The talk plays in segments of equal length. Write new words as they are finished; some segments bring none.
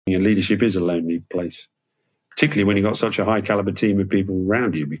Leadership is a lonely place, particularly when you've got such a high caliber team of people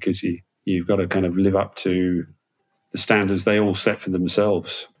around you, because you've got to kind of live up to the standards they all set for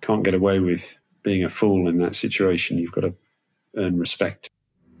themselves. Can't get away with being a fool in that situation. You've got to earn respect.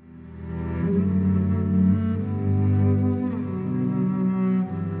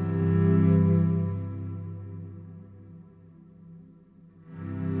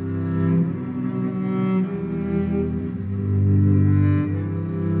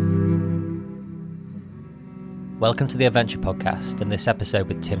 Welcome to the Adventure Podcast and this episode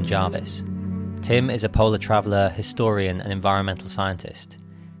with Tim Jarvis. Tim is a polar traveller, historian and environmental scientist.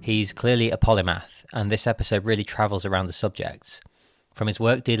 He's clearly a polymath, and this episode really travels around the subjects. From his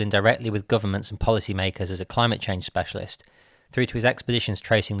work dealing directly with governments and policymakers as a climate change specialist, through to his expeditions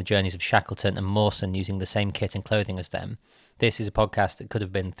tracing the journeys of Shackleton and Mawson using the same kit and clothing as them, this is a podcast that could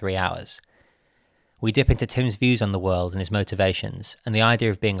have been 3 hours. We dip into Tim's views on the world and his motivations, and the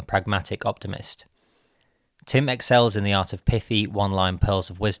idea of being a pragmatic optimist. Tim excels in the art of pithy, one-line pearls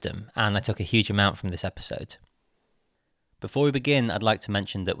of wisdom, and I took a huge amount from this episode. Before we begin, I'd like to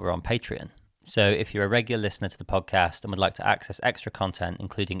mention that we're on Patreon. So if you're a regular listener to the podcast and would like to access extra content,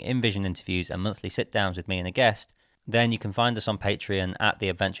 including in-vision interviews and monthly sit-downs with me and a guest, then you can find us on Patreon at The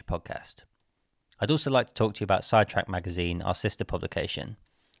Adventure Podcast. I'd also like to talk to you about Sidetracked magazine, our sister publication.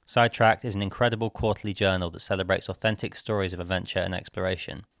 Sidetracked is an incredible quarterly journal that celebrates authentic stories of adventure and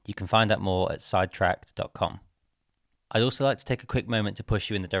exploration. You can find out more at sidetracked.com. I'd also like to take a quick moment to push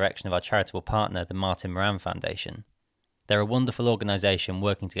you in the direction of our charitable partner, the Martin Moran Foundation. They're a wonderful organisation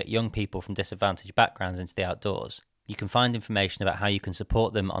working to get young people from disadvantaged backgrounds into the outdoors. You can find information about how you can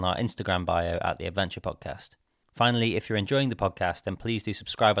support them on our Instagram bio at The Adventure Podcast. Finally, if you're enjoying the podcast, then please do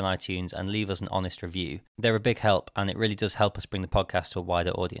subscribe on iTunes and leave us an honest review. They're a big help, and it really does help us bring the podcast to a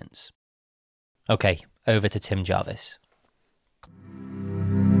wider audience. Okay, over to Tim Jarvis.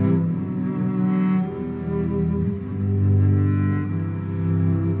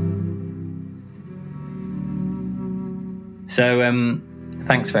 So,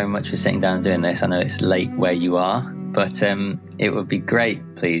 thanks very much for sitting down and doing this. I know it's late where you are, but it would be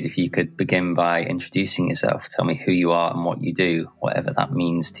great, please, if you could begin by introducing yourself. Tell me who you are and what you do, whatever that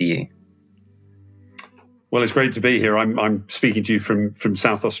means to you. Well, it's great to be here. I'm speaking to you from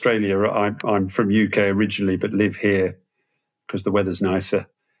South Australia. I'm from UK originally, but live here because the weather's nicer.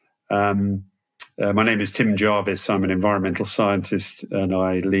 My name is Tim Jarvis. I'm an environmental scientist, and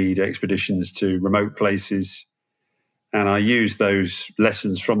I lead expeditions to remote places. And I use those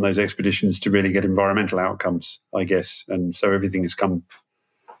lessons from those expeditions to really get environmental outcomes, I guess. And so everything has come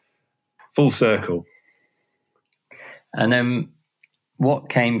full circle. And then what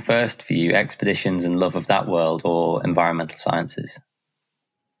came first for you, expeditions and love of that world, or environmental sciences?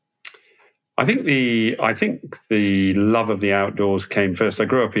 I think the love of the outdoors came first. I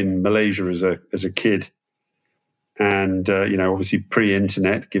grew up in Malaysia as a kid, and obviously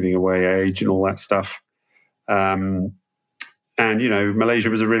pre-internet, giving away age and all that stuff. And, Malaysia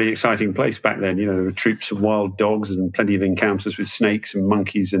was a really exciting place back then. There were troops of wild dogs and plenty of encounters with snakes and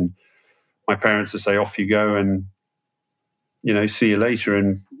monkeys. And my parents would say, off you go and, see you later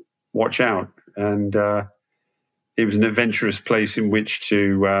and watch out. And it was an adventurous place in which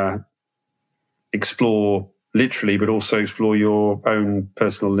to explore literally, but also explore your own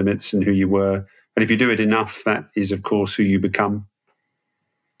personal limits and who you were. And if you do it enough, that is, of course, who you become.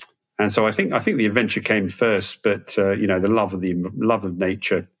 And so I think the adventure came first, but the love of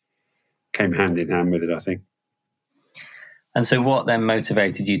nature came hand in hand with it, I think. And so what then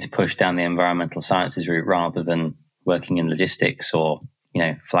motivated you to push down the environmental sciences route rather than working in logistics or,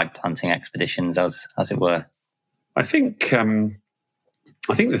 flag planting expeditions, as it were? I think the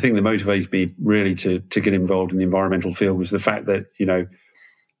thing that motivated me really to get involved in the environmental field was the fact that,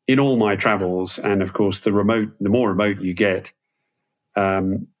 in all my travels, and of course the more remote you get,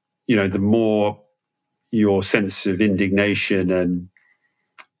 the more your sense of indignation and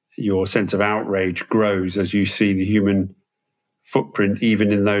your sense of outrage grows as you see the human footprint,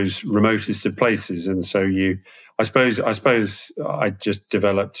 even in those remotest of places. And so I suppose I just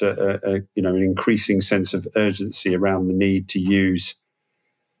developed an increasing sense of urgency around the need to use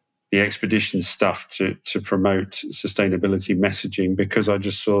the expedition stuff to promote sustainability messaging, because I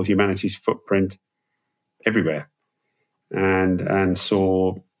just saw humanity's footprint everywhere and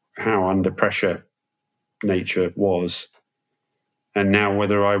saw how under pressure nature was. And now,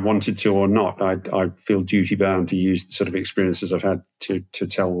 whether I wanted to or not, I feel duty bound to use the sort of experiences I've had to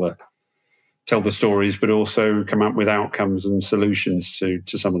tell the stories, but also come up with outcomes and solutions to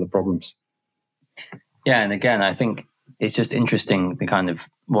some of the problems. Yeah, and again, I think it's just interesting the kind of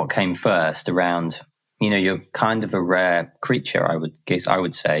what came first around, you're kind of a rare creature, I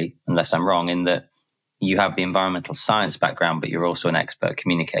would say, unless I'm wrong, in that you have the environmental science background, but you're also an expert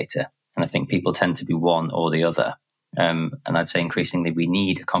communicator. And I think people tend to be one or the other. And I'd say increasingly we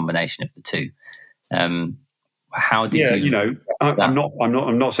need a combination of the two. How did you? I'm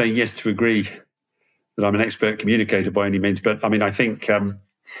not saying yes to agree that I'm an expert communicator by any means, but I mean, I think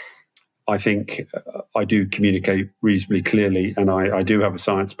I do communicate reasonably clearly, and I do have a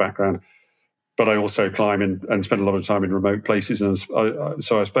science background. But I also climb and spend a lot of time in remote places, and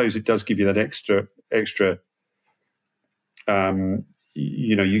so I suppose it does give you that extra.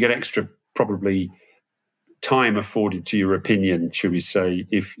 You get extra probably time afforded to your opinion, should we say,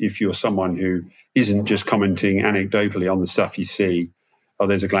 if you're someone who isn't just commenting anecdotally on the stuff you see. Oh,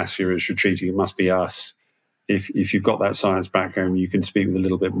 there's a glacier that's retreating; it must be us. If you've got that science background, you can speak with a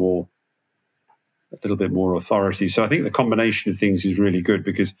little bit more authority. So I think the combination of things is really good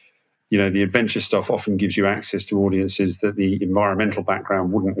because, the adventure stuff often gives you access to audiences that the environmental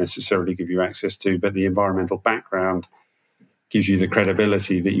background wouldn't necessarily give you access to, but the environmental background gives you the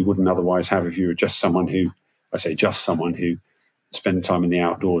credibility that you wouldn't otherwise have if you were just someone who spend time in the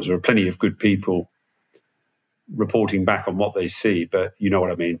outdoors. There are plenty of good people reporting back on what they see, but you know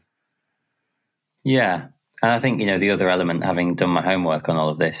what I mean. Yeah. And I think, the other element, having done my homework on all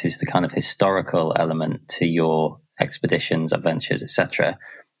of this, is the kind of historical element to your expeditions, adventures, etc.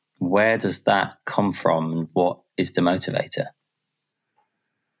 Where does that come from and what is the motivator?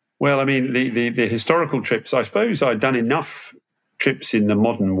 Well, I mean, the historical trips, I suppose I'd done enough trips in the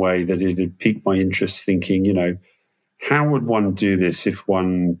modern way that it had piqued my interest thinking, how would one do this if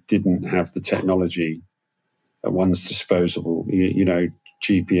one didn't have the technology at one's disposal?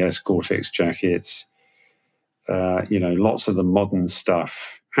 GPS, Gore-Tex jackets, lots of the modern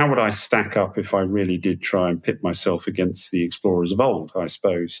stuff. How would I stack up if I really did try and pit myself against the explorers of old, I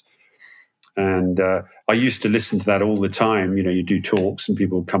suppose? And I used to listen to that all the time. You do talks and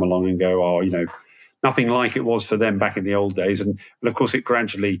people come along and go, nothing like it was for them back in the old days. And of course, it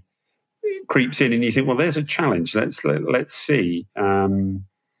gradually creeps in and you think, well, there's a challenge. Let's see. And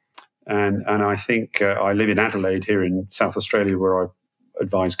I think I live in Adelaide here in South Australia, where I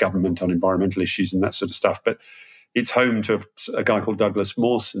advise government on environmental issues and that sort of stuff. But it's home to a guy called Douglas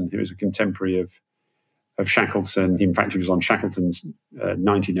Mawson, who is a contemporary of Shackleton. In fact, he was on Shackleton's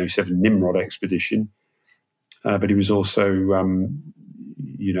 1907 Nimrod expedition, but he was also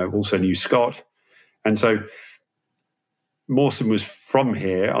knew Scott. And so Mawson was from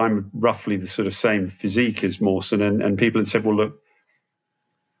here. I'm roughly the sort of same physique as Mawson. And people had said, well, look,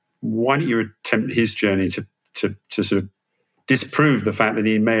 why don't you attempt his journey to sort of disprove the fact that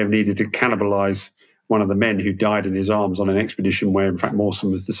he may have needed to cannibalize one of the men who died in his arms on an expedition where, in fact,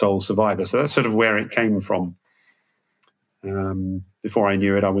 Mawson was the sole survivor. So that's sort of where it came from. Before I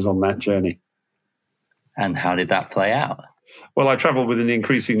knew it, I was on that journey. And how did that play out? Well, I travelled with an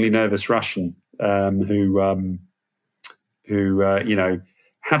increasingly nervous Russian who,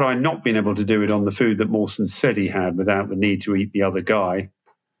 had I not been able to do it on the food that Mawson said he had without the need to eat the other guy,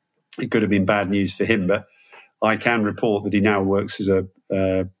 it could have been bad news for him. But I can report that he now works as a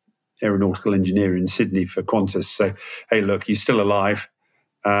aeronautical engineer in Sydney for Qantas. So, hey, look, he's still alive.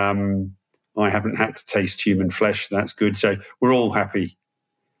 I haven't had to taste human flesh. That's good. So we're all happy.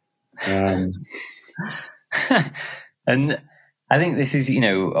 And I think this is,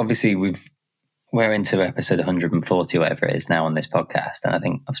 obviously we're into episode 140 or whatever it is now on this podcast. And I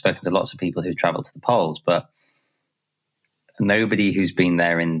think I've spoken to lots of people who've traveled to the poles, but nobody who's been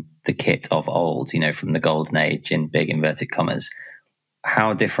there in the kit of old, from the golden age in big inverted commas.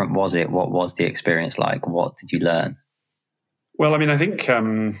 How different was it? What was the experience like? What did you learn? Well, I mean, I think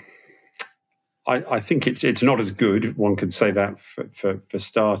I think it's not as good. One could say that for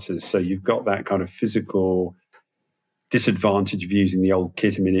starters. So you've got that kind of physical disadvantage of using the old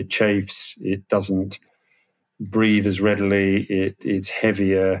kit. I mean, it chafes. It doesn't breathe as readily. It's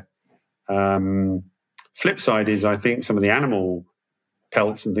heavier. Flip side is, I think, some of the animal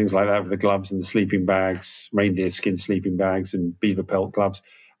pelts and things like that, with the gloves and the sleeping bags, reindeer skin sleeping bags and beaver pelt gloves.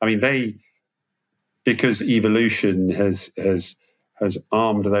 I mean, because evolution has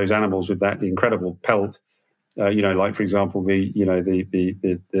armed those animals with that incredible pelt. Like for example, the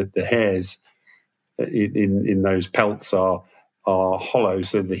hairs in those pelts are hollow,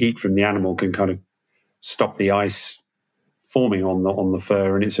 so the heat from the animal can kind of stop the ice forming on the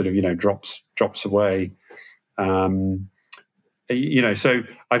fur, and it sort of drops away. So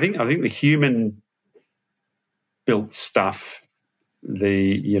I think the human built stuff,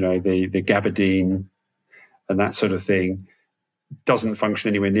 the gabardine and that sort of thing, doesn't function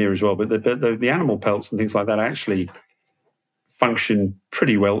anywhere near as well. But the animal pelts and things like that actually function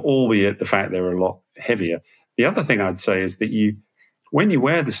pretty well, albeit the fact they're a lot heavier. The other thing I'd say is that when you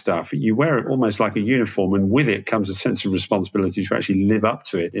wear the stuff, you wear it almost like a uniform, and with it comes a sense of responsibility to actually live up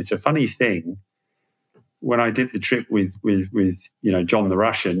to it. It's a funny thing. When I did the trip with John the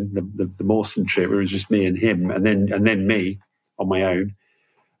Russian, the Mawson trip, it was just me and him, and then me on my own.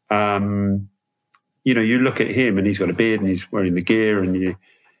 You look at him, and he's got a beard, and he's wearing the gear, and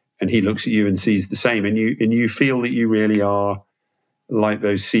he looks at you and sees the same, and you feel that you really are like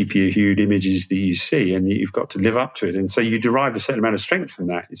those sepia-hued images that you see, and you've got to live up to it, and so you derive a certain amount of strength from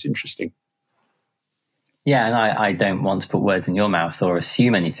that. It's interesting. Yeah, and I don't want to put words in your mouth or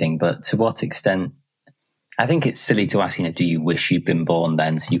assume anything, but to what extent? I think it's silly to ask, do you wish you'd been born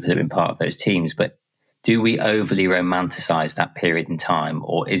then so you could have been part of those teams? But do we overly romanticize that period in time,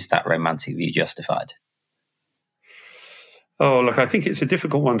 or is that romantic view justified? Oh, look, I think it's a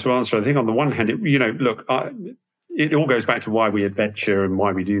difficult one to answer. I think on the one hand, it all goes back to why we adventure and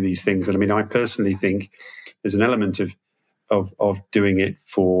why we do these things. And I mean, I personally think there's an element of doing it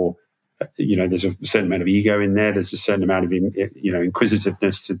for, there's a certain amount of ego in there. There's a certain amount of,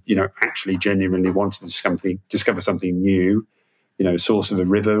 inquisitiveness to, actually genuinely want to discover something new, source of a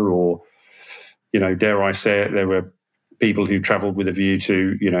river, or, dare I say it, there were people who traveled with a view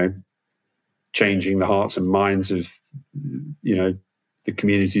to, changing the hearts and minds of, the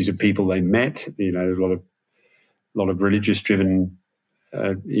communities of people they met. A lot of religious-driven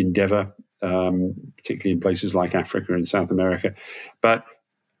endeavor, particularly in places like Africa and South America. But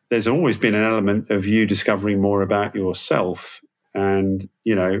there's always been an element of you discovering more about yourself. And,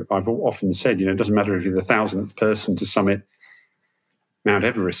 I've often said, it doesn't matter if you're the 1,000th person to summit Mount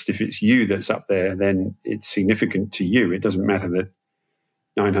Everest. If it's you that's up there, then it's significant to you. It doesn't matter that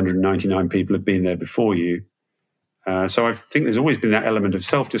 999 people have been there before you. So I think there's always been that element of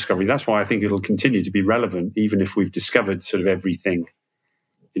self-discovery. That's why I think it'll continue to be relevant, even if we've discovered sort of everything,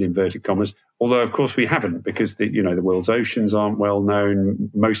 in inverted commas. Although, of course, we haven't, because the world's oceans aren't well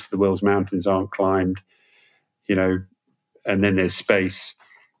known. Most of the world's mountains aren't climbed, and then there's space.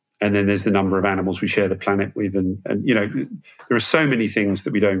 And then there's the number of animals we share the planet with. And there are so many things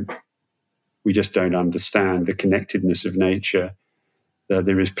that we just don't understand, the connectedness of nature.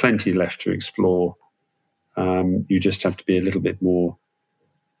 There is plenty left to explore. You just have to be a little bit more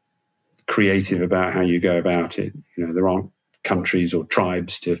creative about how you go about it. There aren't countries or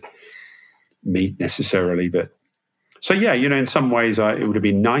tribes to meet necessarily, but so yeah, in some ways it would have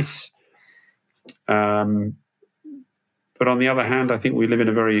been nice. But on the other hand, I think we live in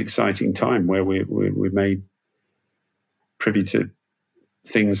a very exciting time where we're made privy to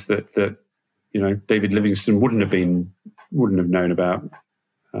things that David Livingstone wouldn't have known about.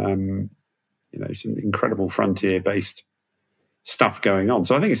 Some incredible frontier-based stuff going on.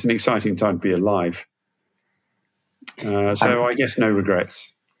 So I think it's an exciting time to be alive. So I guess no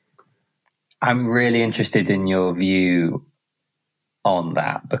regrets. I'm really interested in your view on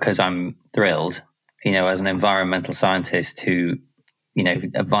that, because I'm thrilled, as an environmental scientist who,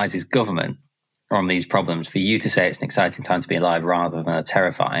 advises government on these problems, for you to say it's an exciting time to be alive rather than a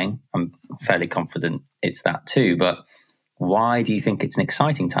terrifying. I'm fairly confident it's that too. But why do you think it's an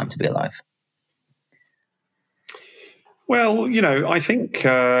exciting time to be alive? Well, I think,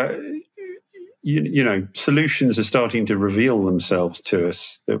 solutions are starting to reveal themselves to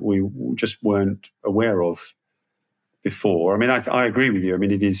us that we just weren't aware of before. I mean, I agree with you. I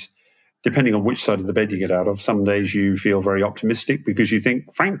mean, it is, depending on which side of the bed you get out of, some days you feel very optimistic because you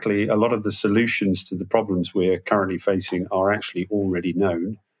think, frankly, a lot of the solutions to the problems we're currently facing are actually already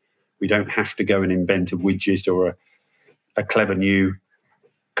known. We don't have to go and invent a widget or a clever new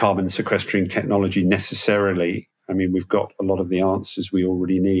carbon sequestering technology necessarily. I mean, we've got a lot of the answers we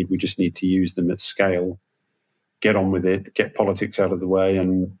already need. We just need to use them at scale, get on with it, get politics out of the way,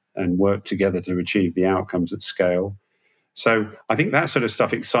 and work together to achieve the outcomes at scale. So I think that sort of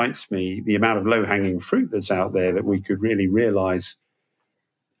stuff excites me, the amount of low-hanging fruit that's out there that we could really realize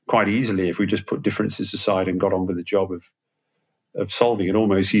quite easily if we just put differences aside and got on with the job of solving it,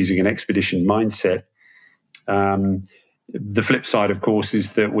 almost using an expedition mindset. The flip side, of course,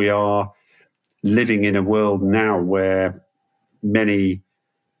 is that we are living in a world now where we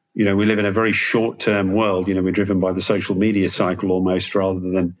live in a very short-term world. We're driven by the social media cycle almost, rather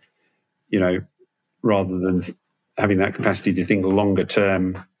than having that capacity to think longer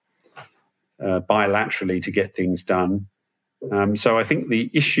term, bilaterally to get things done. So I think the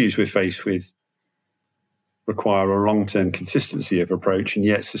issues we're faced with require a long-term consistency of approach, and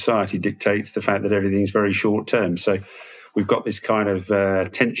yet society dictates the fact that everything's very short-term. So we've got this kind of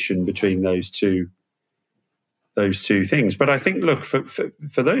tension between those two things. But I think, look, for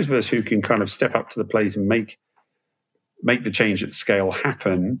those of us who can kind of step up to the plate and make the change at scale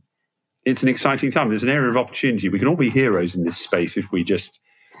happen, it's an exciting time. There's an area of opportunity. We can all be heroes in this space if we just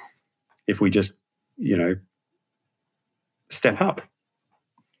step up.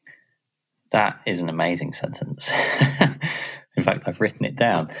 That is an amazing sentence. In fact, I've written it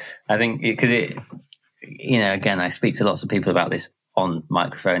down. I think because again, I speak to lots of people about this on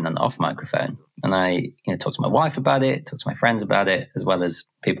microphone and off microphone. And I talk to my wife about it, talk to my friends about it, as well as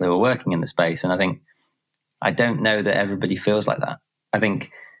people who are working in the space. And I think I don't know that everybody feels like that. I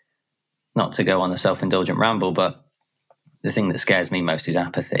think, not to go on a self-indulgent ramble, but the thing that scares me most is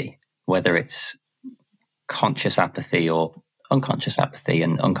apathy, whether it's conscious apathy or unconscious apathy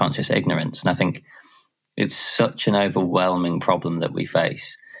and unconscious ignorance. And I think it's such an overwhelming problem that we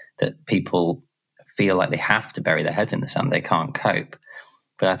face that people feel like they have to bury their heads in the sand. They can't cope.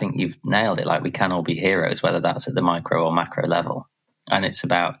 But I think you've nailed it. Like, we can all be heroes, whether that's at the micro or macro level. And it's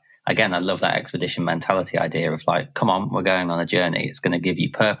about, again, I love that expedition mentality idea of like, come on, we're going on a journey. It's going to give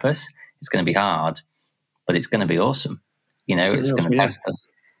you purpose. It's going to be hard, but it's going to be awesome. It's going to test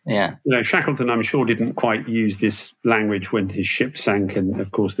us. Yeah. Shackleton, I'm sure, didn't quite use this language when his ship sank. And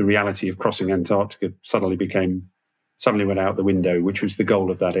of course, the reality of crossing Antarctica suddenly went out the window, which was the goal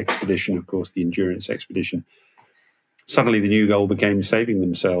of that expedition, of course, the endurance expedition. Suddenly the new goal became saving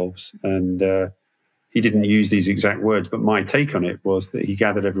themselves. And he didn't use these exact words, but my take on it was that he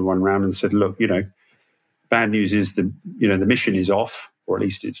gathered everyone around and said, look, bad news is the mission is off, or at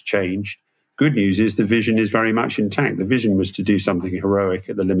least it's changed. Good news is the vision is very much intact. The vision was to do something heroic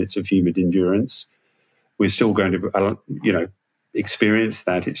at the limits of human endurance. We're still going to, experience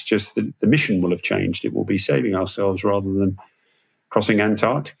that. It's just that the mission will have changed. It will be saving ourselves rather than crossing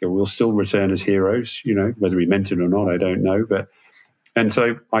Antarctica. We'll still return as heroes, whether he meant it or not, I don't know. And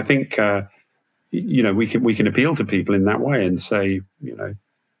so I think, we can appeal to people in that way and say,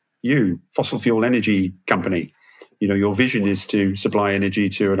 you, fossil fuel energy company, your vision is to supply energy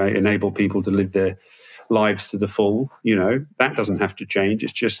to enable people to live their lives to the full. That doesn't have to change.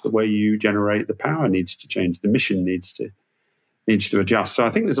 It's just the way you generate the power needs to change. The mission needs to adjust. So I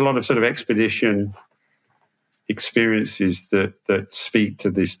think there's a lot of sort of expedition experiences that speak to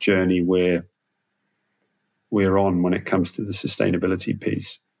this journey where we're on when it comes to the sustainability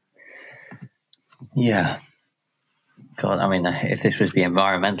piece. Yeah. God, I mean, if this was the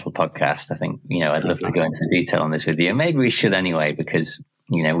environmental podcast, I think, I'd love to go into detail on this with you. And maybe we should anyway, because,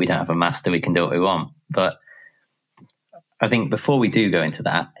 we don't have a master, we can do what we want. But I think before we do go into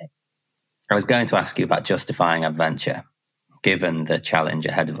that, I was going to ask you about justifying adventure, given the challenge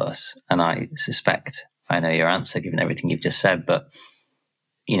ahead of us. And I suspect I know your answer, given everything you've just said. But,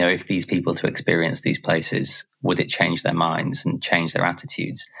 if these people to experience these places, would it change their minds and change their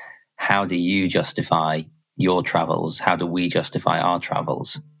attitudes? How do you justify your travels? How do we justify our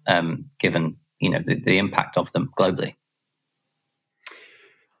travels, given the impact of them globally?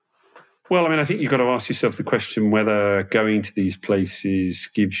 Well, I mean, I think you've got to ask yourself the question whether going to these places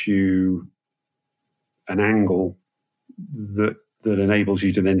gives you an angle that enables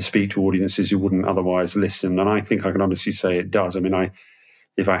you to then speak to audiences who wouldn't otherwise listen. And I think I can honestly say it does. I mean,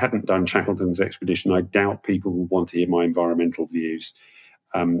 if I hadn't done Shackleton's expedition, I doubt people would want to hear my environmental views.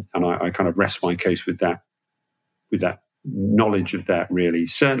 And I kind of rest my case with that knowledge of that, really.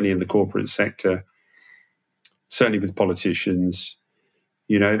 Certainly in the corporate sector, certainly with politicians,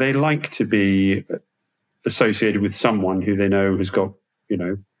 they like to be associated with someone who they know has got,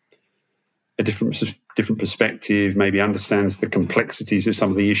 a different perspective, maybe understands the complexities of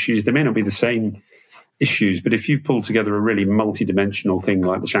some of the issues. They may not be the same issues, but if you've pulled together a really multidimensional thing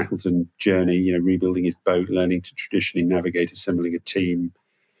like the Shackleton journey, rebuilding his boat, learning to traditionally navigate, assembling a team,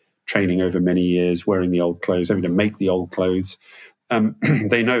 training over many years, wearing the old clothes, having to make the old clothes,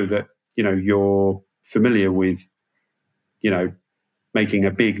 they know that, you're familiar with, making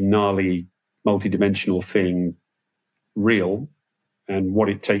a big, gnarly, multidimensional thing real and what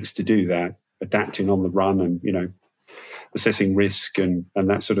it takes to do that, adapting on the run and, assessing risk and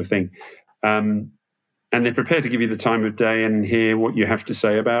that sort of thing. And they're prepared to give you the time of day and hear what you have to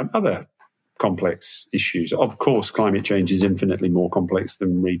say about other complex issues. Of course, climate change is infinitely more complex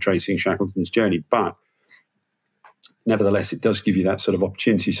than retracing Shackleton's journey, but nevertheless, it does give you that sort of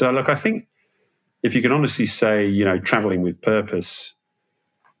opportunity. So, look, I think if you can honestly say, traveling with purpose,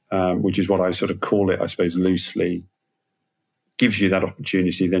 which is what I sort of call it, I suppose, loosely, gives you that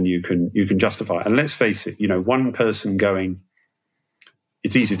opportunity, then you can justify it. And let's face it, one person going,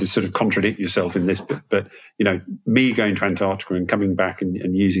 it's easy to sort of contradict yourself in this, but me going to Antarctica and coming back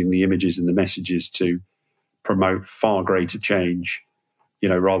and using the images and the messages to promote far greater change,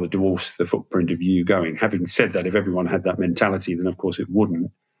 rather dwarfs the footprint of you going. Having said that, if everyone had that mentality, then of course it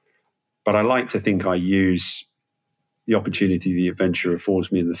wouldn't. But I like to think I use, the opportunity the adventure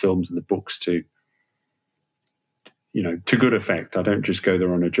affords me in the films and the books to good effect. I don't just go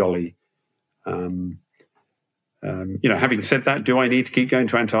there on a jolly. Having said that, do I need to keep going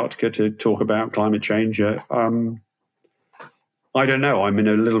to Antarctica to talk about climate change? I don't know. I'm in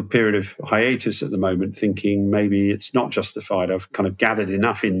a little period of hiatus at the moment, thinking maybe it's not justified. I've kind of gathered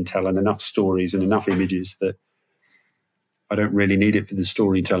enough intel and enough stories and enough images that I don't really need it for the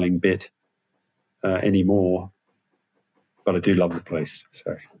storytelling bit anymore. But I do love the place.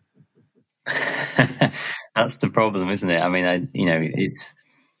 So that's the problem, isn't it? I mean, it's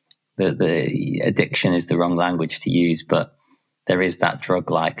the addiction is the wrong language to use, but there is that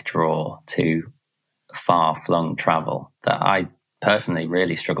drug-like draw to far-flung travel that I personally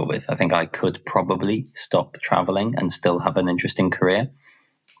really struggle with. I think I could probably stop traveling and still have an interesting career,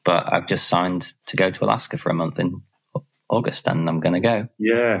 but I've just signed to go to Alaska for a month in August, and I'm going to go.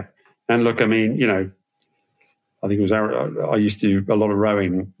 Yeah, and look, I mean, I think it was I used to do a lot of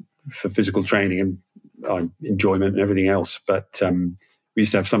rowing for physical training and enjoyment and everything else, but we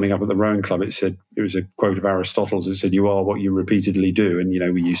used to have something up at the rowing club. It was a quote of Aristotle's. It said, "You are what you repeatedly do," and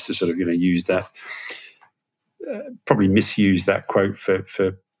we used to sort of use that. Probably misuse that quote for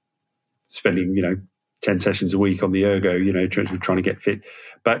spending 10 sessions a week on the ergo, trying to get fit.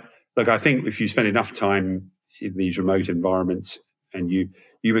 But look, I think if you spend enough time in these remote environments and you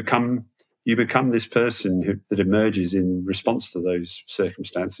become this person that emerges in response to those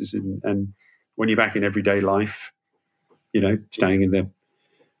circumstances, and when you're back in everyday life, standing in the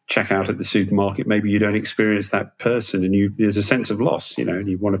checkout at the supermarket, maybe you don't experience that person, and there's a sense of loss, and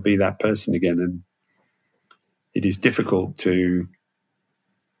you want to be that person again, and it is difficult to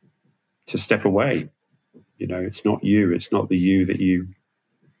step away. It's not you. It's not the you that you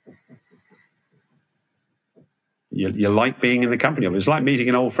like being in the company of. It's like meeting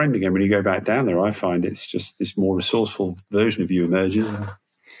an old friend again when you go back down there. I find it's just this more resourceful version of you emerges.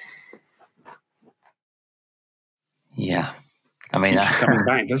 Yeah. I mean, keeps you coming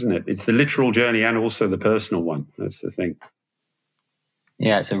back, doesn't it? It's the literal journey and also the personal one. That's the thing.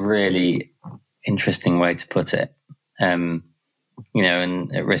 Yeah, it's a really interesting way to put it. And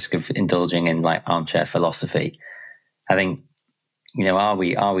at risk of indulging in like armchair philosophy, I think, are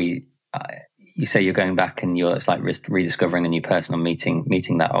we, you say you're going back and it's like rediscovering a new person or meeting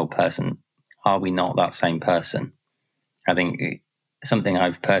that old person. Are we not that same person? I think something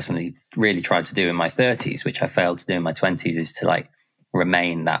I've personally really tried to do in my 30s, which I failed to do in my 20s, is to like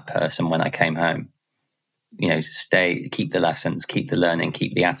remain that person when I came home. Keep the lessons, keep the learning,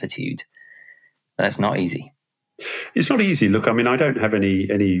 keep the attitude. But that's not easy. It's not easy. Look, I mean, I don't have any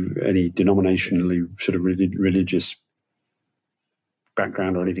denominationally sort of religious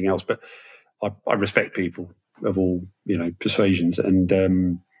background or anything else, but I respect people of all persuasions, and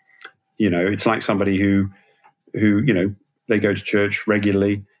it's like somebody who they go to church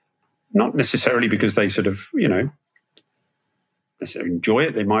regularly, not necessarily because they sort of necessarily enjoy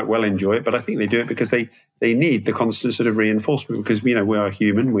it. They might well enjoy it, but I think they do it because they need the constant sort of reinforcement, because we are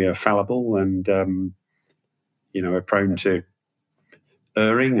human, we are fallible, and are prone to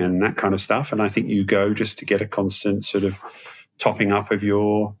erring and that kind of stuff. And I think you go just to get a constant sort of topping up of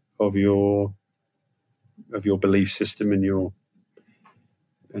your belief system and your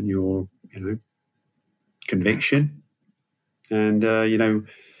conviction. And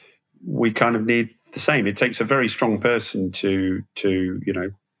we kind of need the same. It takes a very strong person to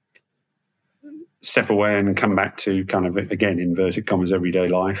step away and come back to kind of, again, inverted commas, everyday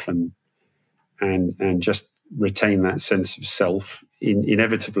life, and just retain that sense of self.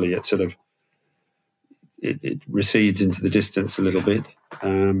 Inevitably, it sort of it recedes into the distance a little bit,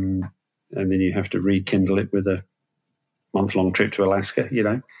 and then you have to rekindle it with a month-long trip to Alaska,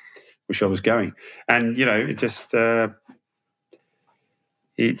 which I was going. And it just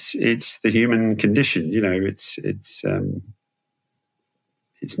it's the human condition. It's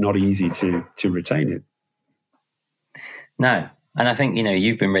not easy to retain it. No, and I think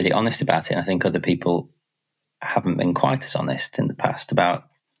you've been really honest about it. And I think other people haven't been quite as honest in the past about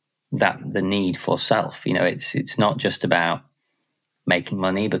the need for self. It's not just about making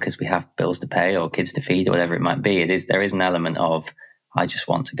money because we have bills to pay or kids to feed or whatever it might be. There is an element of, I just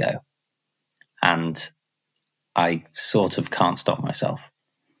want to go, and I sort of can't stop myself.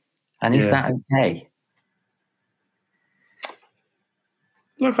 And is that okay?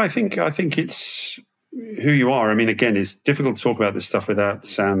 Look, I think it's who you are. I mean, again, it's difficult to talk about this stuff without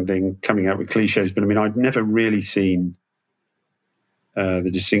coming out with cliches. But I mean, I've never really seen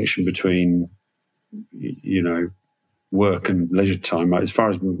the distinction between, work and leisure time. As far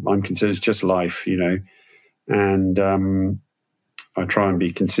as I'm concerned, it's just life, and I try and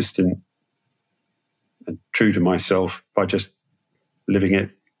be consistent and true to myself by just living it,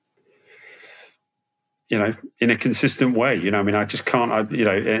 in a consistent way. I mean, I just can't,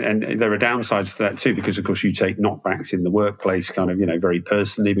 and there are downsides to that too, because of course you take knockbacks in the workplace kind of, very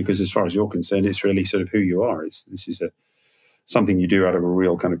personally, because as far as you're concerned, it's really sort of who you are. This is something you do out of a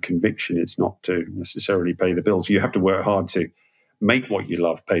real kind of conviction. It's not to necessarily pay the bills. You have to work hard to make what you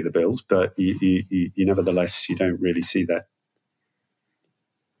love pay the bills, but you nevertheless, you don't really see that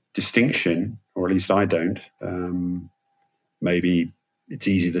distinction, or at least I don't. Maybe it's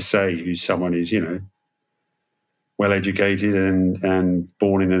easy to say who someone is, well educated and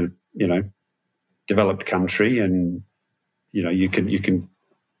born in a developed country, and you can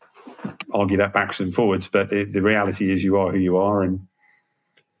argue that backwards and forwards, but the reality is you are who you are, and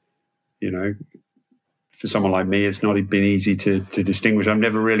for someone like me, it's not been easy to distinguish. I've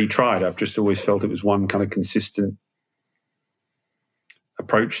never really tried. I've just always felt it was one kind of consistent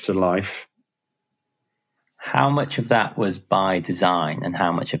approach to life. How much of that was by design and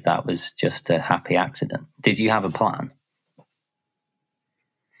how much of that was just a happy accident? Did you have a plan?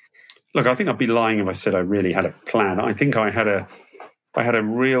 Look, I think I'd be lying if I said I really had a plan. I think I had a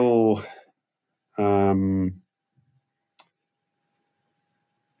real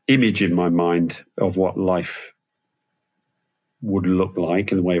image in my mind of what life would look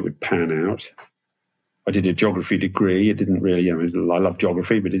like and the way it would pan out. I did a geography degree. It didn't really, I love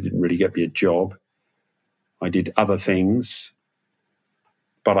geography, but it didn't really get me a job. I did other things,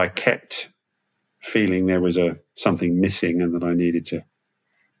 but I kept feeling there was something missing and that I needed to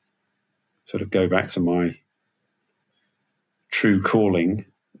sort of go back to my true calling.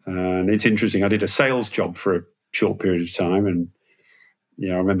 And it's interesting. I did a sales job for a short period of time. And,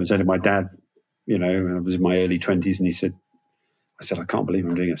 I remember saying to my dad, when I was in my early 20s, and I said, I can't believe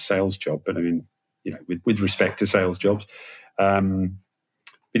I'm doing a sales job. But I mean, with respect to sales jobs.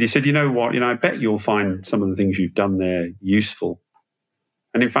 But he said, you know what, I bet you'll find some of the things you've done there useful.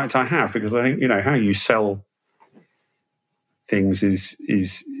 And in fact, I have, because I think, how you sell things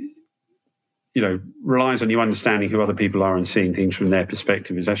is relies on you understanding who other people are and seeing things from their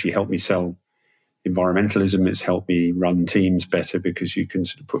perspective. It's actually helped me sell environmentalism. It's helped me run teams better, because you can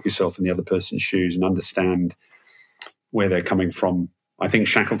sort of put yourself in the other person's shoes and understand where they're coming from. I think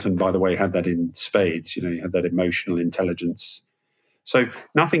Shackleton, by the way, had that in spades. He had that emotional intelligence. So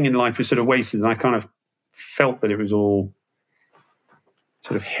nothing in life was sort of wasted. And I kind of felt that it was all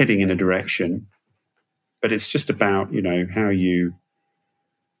sort of heading in a direction. But it's just about, how you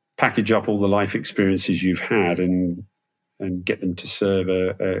package up all the life experiences you've had and get them to serve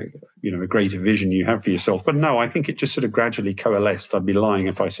a greater vision you have for yourself. But no, I think it just sort of gradually coalesced. I'd be lying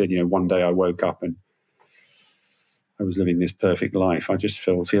if I said, one day I woke up and I was living this perfect life. I just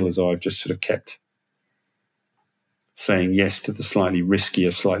feel as though I've just sort of kept saying yes to the slightly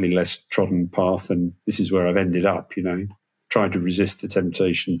riskier, slightly less trodden path, and this is where I've ended up, trying to resist the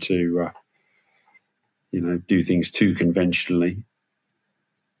temptation to, do things too conventionally.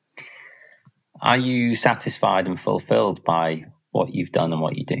 Are you satisfied and fulfilled by what you've done and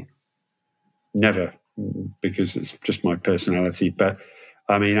what you do? Never, because it's just my personality. But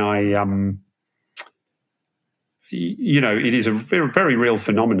I mean, it is a very, very real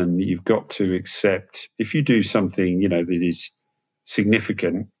phenomenon that you've got to accept. If you do something, that is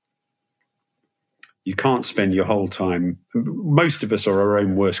significant, you can't spend your whole time. Most of us are our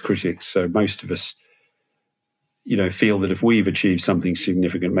own worst critics. So most of us, feel that if we've achieved something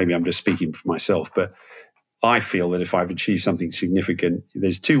significant, maybe I'm just speaking for myself, but I feel that if I've achieved something significant,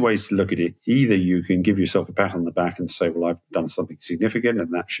 there's two ways to look at it. Either you can give yourself a pat on the back and say, well, I've done something significant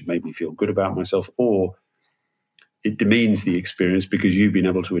and that should make me feel good about myself, or it demeans the experience because you've been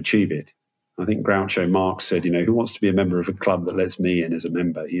able to achieve it. I think Groucho Marx said, who wants to be a member of a club that lets me in as a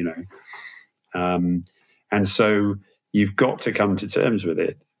member, And so you've got to come to terms with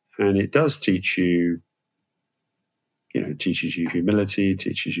it. And it does teach you, teaches you humility,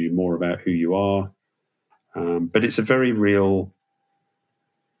 teaches you more about who you are. But it's a very real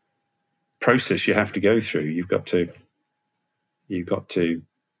process you have to go through. You've got to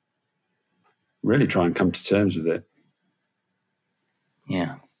really try and come to terms with it.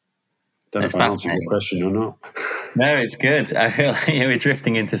 Yeah. Don't know if I answered your question or not. No, it's good. I feel like we're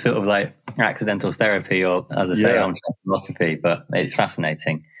drifting into sort of like accidental therapy, or as I say, philosophy, but it's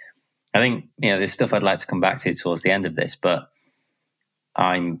fascinating. I think, there's stuff I'd like to come back to towards the end of this, but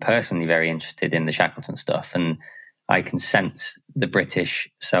I'm personally very interested in the Shackleton stuff, and I can sense the British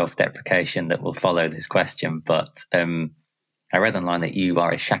self-deprecation that will follow this question. But I read online that you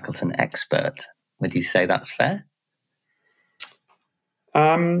are a Shackleton expert. Would you say that's fair?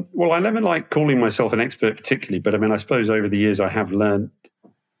 Well, I never like calling myself an expert particularly, but I mean, I suppose over the years I have learned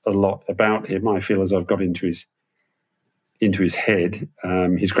a lot about him. I feel as I've got into his head.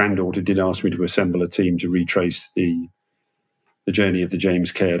 His granddaughter did ask me to assemble a team to retrace the journey of the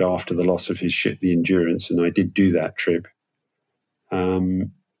James Caird after the loss of his ship, the Endurance, and I did do that trip.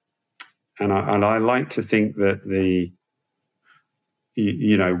 And I like to think that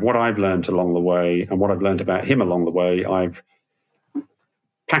what I've learned along the way and what I've learned about him along the way, I've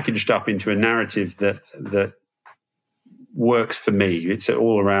packaged up into a narrative that works for me. It's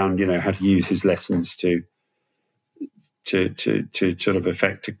all around, how to use his lessons to sort of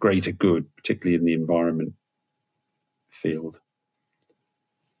affect a greater good, particularly in the environment field.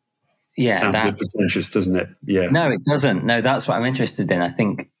 Yeah, sounds a bit pretentious, doesn't it? Yeah. No, it doesn't. No, that's what I'm interested in. I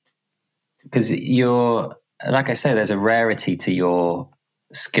think because like I say, there's a rarity to your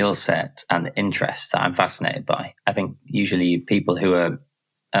skill set and interests that I'm fascinated by. I think usually people who are,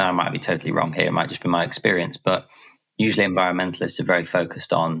 and I might be totally wrong here, it might just be my experience, but usually environmentalists are very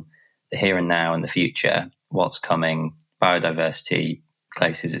focused on the here and now and the future, what's coming, biodiversity,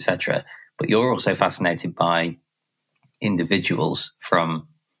 places, etc. But you're also fascinated by individuals from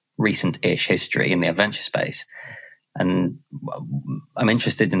recent-ish history in the adventure space. And I'm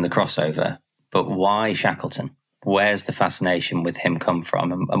interested in the crossover, but why Shackleton? Where's the fascination with him come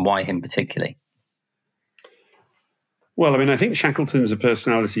from, and why him particularly? Well, I mean, I think Shackleton's a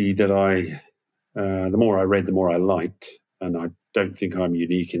personality that the more I read, the more I liked. And I don't think I'm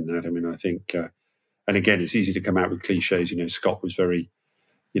unique in that. I mean, I think, and again, it's easy to come out with cliches. Scott was very,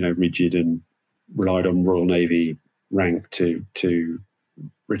 rigid and relied on Royal Navy rank to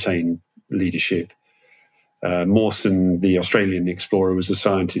retain leadership. Mawson, the Australian explorer, was a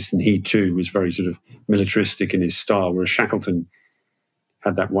scientist, and he too was very sort of militaristic in his style, whereas Shackleton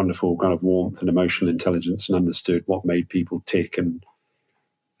had that wonderful kind of warmth and emotional intelligence and understood what made people tick and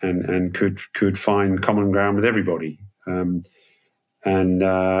could find common ground with everybody. And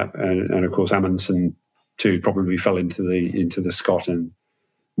of course Amundsen too probably fell into the Scott and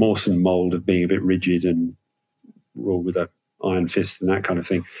Mawson mold of being a bit rigid and rule with an iron fist and that kind of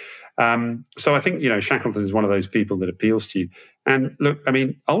thing. So I think, Shackleton is one of those people that appeals to you. And look, I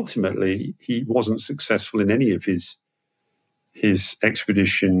mean, ultimately, he wasn't successful in any of his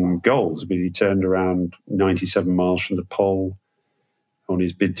expedition goals. I mean, he turned around 97 miles from the pole on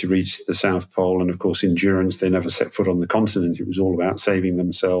his bid to reach the South Pole. And of course, Endurance, they never set foot on the continent. It was all about saving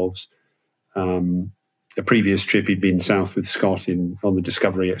themselves. A previous trip, he'd been south with Scott on the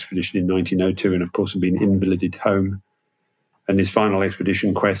Discovery expedition in 1902, and of course had been invalided home. And his final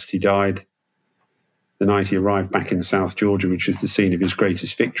expedition, Quest, he died the night he arrived back in South Georgia, which was the scene of his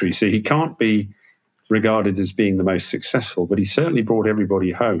greatest victory. So he can't be regarded as being the most successful, but he certainly brought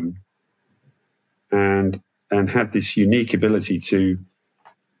everybody home and had this unique ability to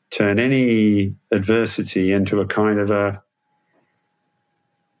turn any adversity into a kind of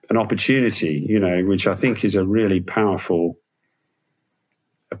an opportunity, which I think is a really powerful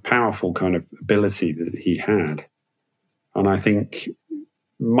kind of ability that he had. And I think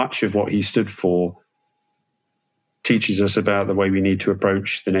much of what he stood for teaches us about the way we need to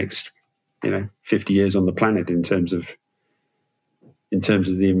approach the next, 50 years on the planet in terms of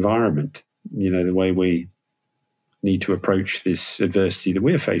the environment, the way we need to approach this adversity that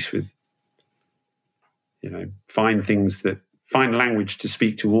we're faced with. Find language to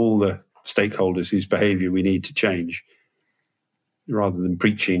speak to all the stakeholders whose behavior we need to change, rather than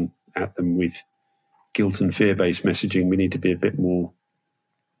preaching at them with guilt and fear-based messaging. We need to be a bit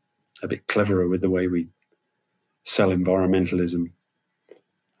cleverer with the way we sell environmentalism.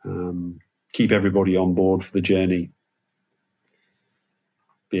 Keep everybody on board for the journey.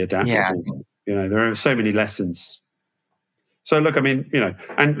 Be adaptable. Yeah. There are so many lessons. So look, I mean,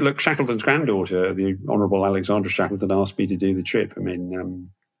 and look, Shackleton's granddaughter, the Honourable Alexandra Shackleton, asked me to do the trip. I mean,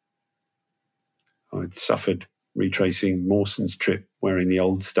 I'd suffered retracing Mawson's trip, wearing the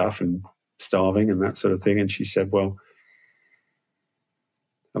old stuff and starving and that sort of thing. And she said, well,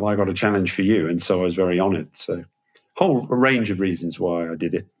 have I got a challenge for you? And so I was very honoured. So whole range of reasons why I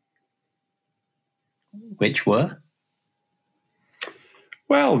did it. Which were?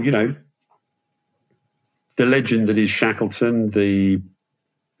 Well, the legend that is Shackleton, the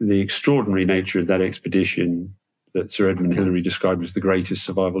extraordinary nature of that expedition that Sir Edmund Hillary described as the greatest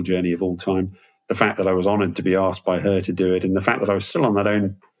survival journey of all time, the fact that I was honoured to be asked by her to do it, and the fact that I was still on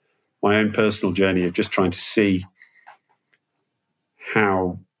my own personal journey of just trying to see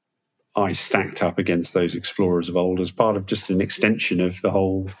how I stacked up against those explorers of old as part of just an extension of the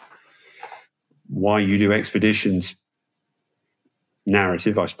whole why you do expeditions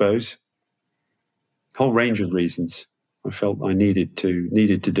narrative, I suppose. Whole range of reasons. I felt I needed to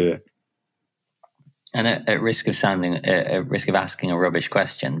do it. And at risk of asking a rubbish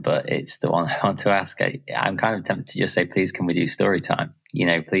question, but it's the one I want to ask. I'm kind of tempted to just say, please, can we do story time?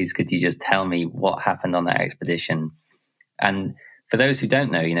 Please, could you just tell me what happened on that expedition? And for those who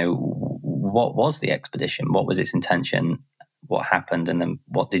don't know, what was the expedition? What was its intention? What happened? And then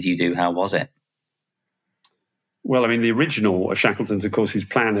what did you do? How was it? Well, I mean, the original of Shackleton's, of course, his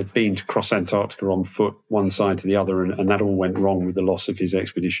plan had been to cross Antarctica on foot, one side to the other, and that all went wrong with the loss of his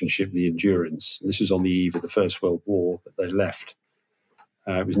expedition ship, the Endurance. And this was on the eve of the First World War that they left.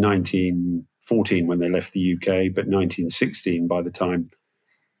 It was 1914 when they left the UK, but 1916, by the time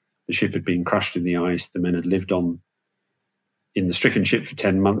the ship had been crushed in the ice, the men had lived on in the stricken ship for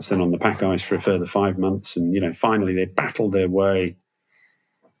 10 months, then on the pack ice for a further 5 months. And, finally they battled their way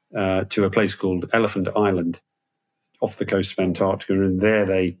to a place called Elephant Island, off the coast of Antarctica, and there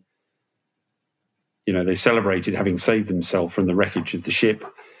they celebrated having saved themselves from the wreckage of the ship.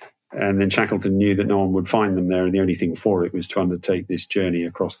 And then Shackleton knew that no one would find them there, and the only thing for it was to undertake this journey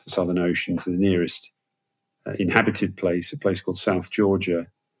across the Southern Ocean to the nearest inhabited place, a place called South Georgia,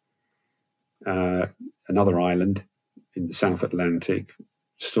 another island in the South Atlantic,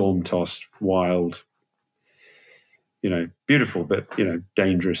 storm-tossed, wild, beautiful, but,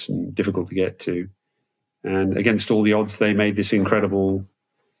 dangerous and difficult to get to. And against all the odds, they made this incredible,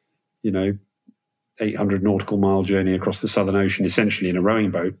 800 nautical mile journey across the Southern Ocean, essentially in a rowing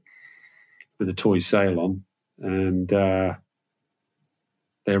boat with a toy sail on. And they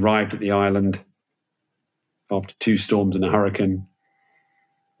arrived at the island after 2 storms and a hurricane,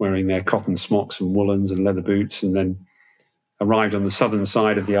 wearing their cotton smocks and woolens and leather boots, and then arrived on the southern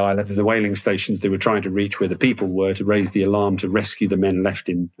side of the island, the whaling stations they were trying to reach where the people were, to raise the alarm to rescue the men left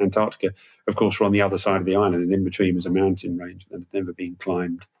in Antarctica. Of course, were on the other side of the island, and in between was a mountain range that had never been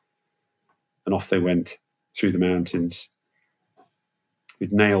climbed. And off they went through the mountains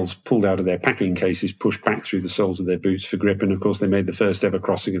with nails pulled out of their packing cases, pushed back through the soles of their boots for grip. And of course, they made the first ever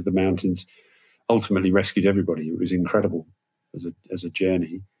crossing of the mountains, ultimately rescued everybody. It was incredible as a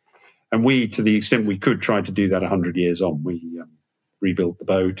journey. And we, to the extent we could, tried to do that 100 years on. We rebuilt the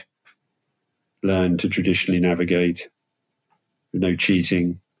boat, learned to traditionally navigate with no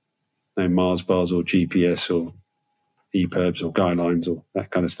cheating, no Mars bars or GPS or EPIRBs or guidelines or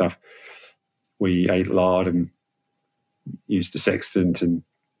that kind of stuff. We ate lard and used a sextant and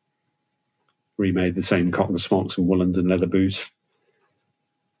remade the same cotton smocks and woolens and leather boots,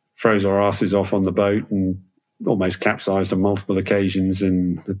 froze our asses off on the boat and almost capsized on multiple occasions,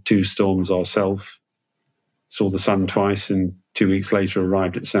 and had 2 storms ourselves, saw the sun twice, and 2 weeks later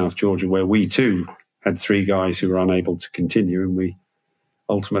arrived at South Georgia, where we too had 3 guys who were unable to continue, and we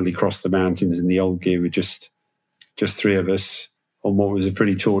ultimately crossed the mountains in the old gear with just 3 of us on what was a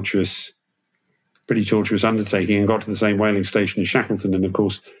pretty tortuous undertaking, and got to the same whaling station as Shackleton, and of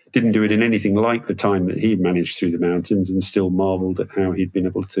course didn't do it in anything like the time that he'd managed through the mountains, and still marvelled at how he'd been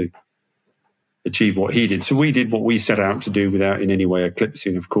able to achieve what he did. So we did what we set out to do without in any way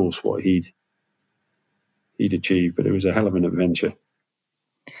eclipsing, of course, what he'd achieved. But it was a hell of an adventure.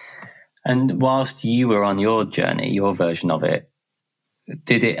 And whilst you were on your journey, your version of it,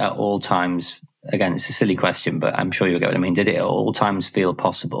 did it at all times, again, it's a silly question, but I'm sure you'll get what I mean, did it at all times feel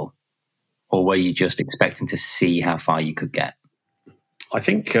possible? Or were you just expecting to see how far you could get? I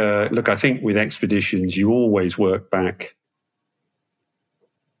think with expeditions, you always work back,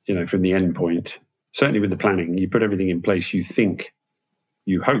 from the end point. Certainly with the planning, you put everything in place you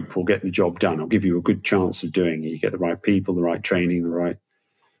hope will get the job done, or give you a good chance of doing it. You get the right people, the right training, the right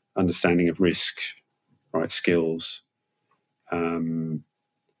understanding of risk, right skills. And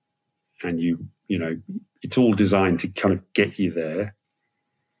it's all designed to kind of get you there.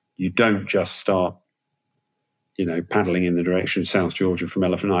 You don't just start, paddling in the direction of South Georgia from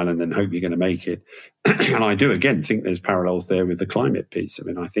Elephant Island and hope you're going to make it. And I do, again, think there's parallels there with the climate piece. I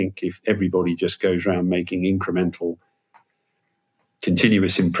mean, I think if everybody just goes around making incremental,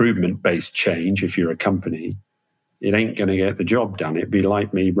 continuous improvement-based change, if you're a company, it ain't going to get the job done. It'd be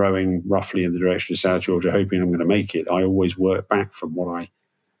like me rowing roughly in the direction of South Georgia, hoping I'm going to make it. I always work back from what I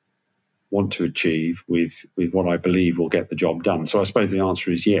want to achieve with what I believe will get the job done. So I suppose the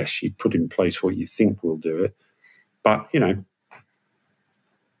answer is yes, you put in place what you think will do it. But, at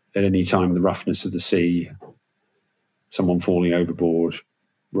any time, the roughness of the sea, someone falling overboard,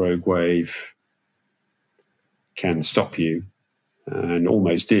 rogue wave can stop you, and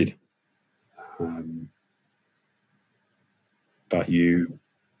almost did. But you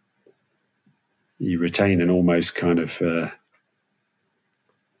retain an almost kind of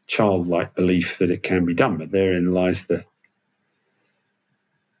childlike belief that it can be done. But therein lies the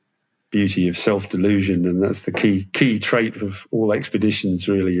beauty of self-delusion, and that's the key trait of all expeditions,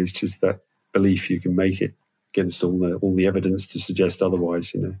 really, is just that belief you can make it against all the evidence to suggest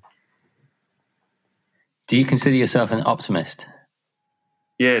otherwise. Do you consider yourself an optimist?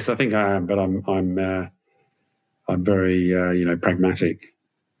 Yes, I think I am, but I'm very pragmatic.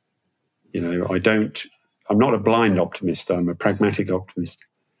 I'm not a blind optimist. I'm a pragmatic optimist.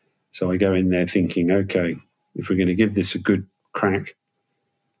 So I go in there thinking, okay, if we're going to give this a good crack,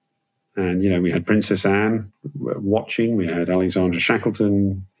 and we had Princess Anne watching, we had Alexander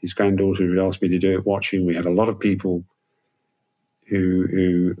Shackleton, his granddaughter, who asked me to do it, watching. We had a lot of people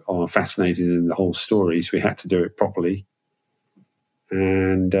who are fascinated in the whole story, so we had to do it properly.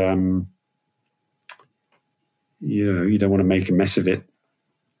 And you don't want to make a mess of it.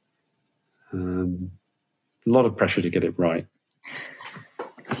 A lot of pressure to get it right.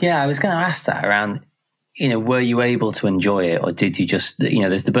 Yeah, I was going to ask that around, were you able to enjoy it, or did you just,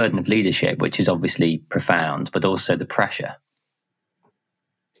 there's the burden of leadership, which is obviously profound, but also the pressure.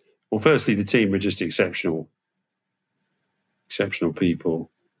 Well, firstly, the team were just exceptional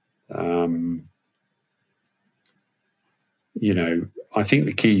people. I think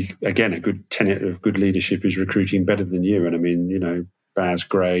the key, again, a good tenet of good leadership is recruiting better than you. And I mean, Baz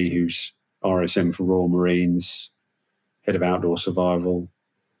Gray, who's RSM for Royal Marines, head of outdoor survival,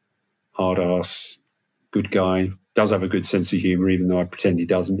 hard ass, good guy, does have a good sense of humour, even though I pretend he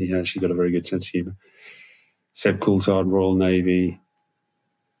doesn't. He's actually got a very good sense of humour. Seb Coulthard, Royal Navy,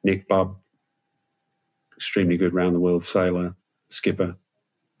 Nick Bubb, extremely good round-the-world sailor, skipper,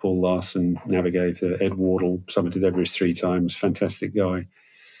 Paul Larson, navigator, Ed Wardle, summited Everest 3 times, fantastic guy.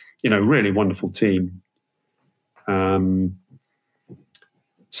 Really wonderful team. So,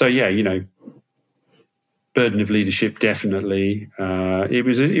 yeah, burden of leadership, definitely. It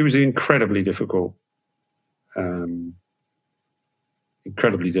was incredibly difficult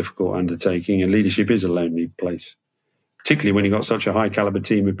undertaking, and leadership is a lonely place, particularly when you've got such a high caliber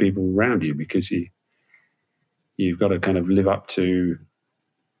team of people around you, because you've got to kind of live up to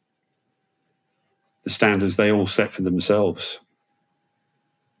the standards they all set for themselves.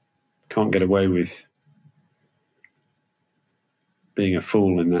 Can't get away with being a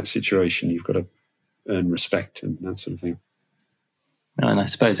fool in that situation. You've got to earn respect and that sort of thing. And I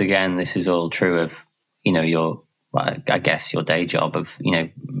suppose, again, this is all true of, your day job of,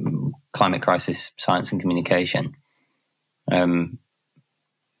 climate crisis, science and communication.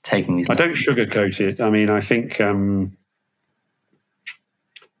 Taking these... I don't sugarcoat it. I mean, I think... And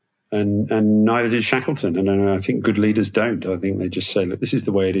neither did Shackleton. And I think good leaders don't. I think they just say, look, this is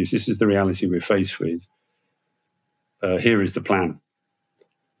the way it is. This is the reality we're faced with. Here is the plan.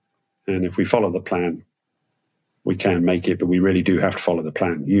 And if we follow the plan, we can make it, but we really do have to follow the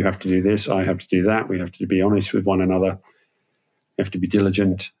plan. You have to do this. I have to do that. We have to be honest with one another. We have to be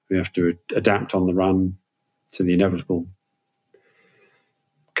diligent. We have to adapt on the run to the inevitable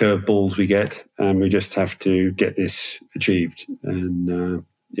curveballs we get. And we just have to get this achieved. And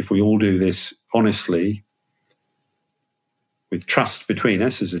if we all do this honestly, with trust between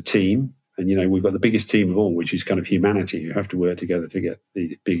us as a team, and we've got the biggest team of all, which is kind of humanity. You have to work together to get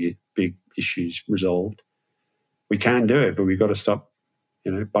these big issues resolved. We can do it, but we've got to stop,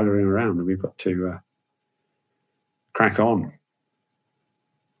 buggering around, and we've got to crack on.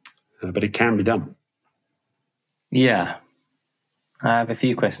 But it can be done. Yeah. I have a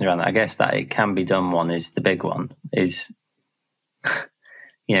few questions around that. I guess that it can be done one is the big one, is,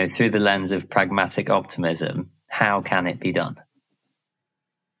 through the lens of pragmatic optimism, how can it be done?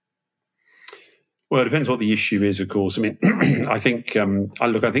 Well, it depends what the issue is, of course. I mean, I think at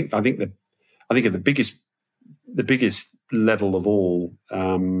the biggest level of all,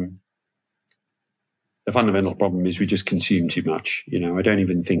 the fundamental problem is we just consume too much. I don't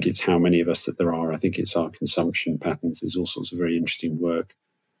even think it's how many of us that there are. I think it's our consumption patterns. There's all sorts of very interesting work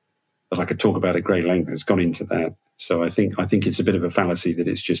that I could talk about at great length that's gone into that. So I think it's a bit of a fallacy that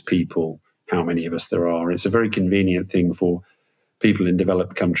it's just people, how many of us there are. It's a very convenient thing for people in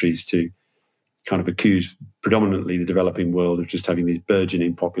developed countries to kind of accuse predominantly the developing world of just having these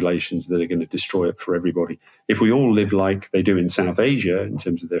burgeoning populations that are going to destroy it for everybody. If we all live like they do in South Asia in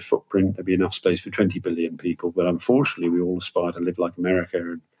terms of their footprint, there'd be enough space for 20 billion people. But unfortunately, we all aspire to live like America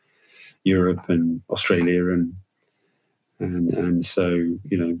and Europe and Australia, and so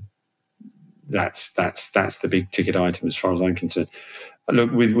that's the big ticket item as far as I'm concerned.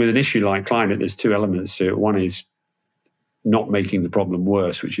 Look, with an issue like climate, there's two elements to it. One is not making the problem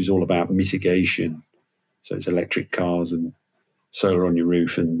worse, which is all about mitigation. So it's electric cars and solar on your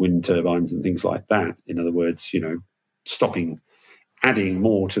roof and wind turbines and things like that. In other words, adding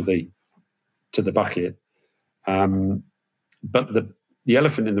more to the bucket. But the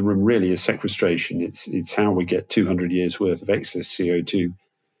elephant in the room really is sequestration. It's how we get 200 years worth of excess CO2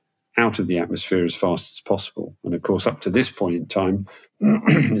 out of the atmosphere as fast as possible. And of course, up to this point in time,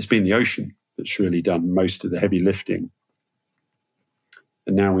 it's been the ocean that's really done most of the heavy lifting.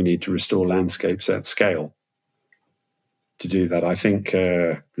 And now we need to restore landscapes at scale to do that. I think,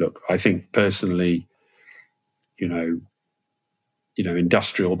 I think personally,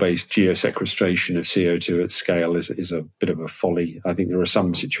 industrial-based geosequestration of CO2 at scale is a bit of a folly. I think there are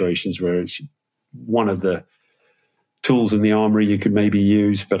some situations where it's one of the tools in the armory you could maybe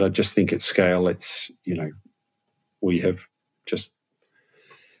use, but I just think at scale, it's, we have just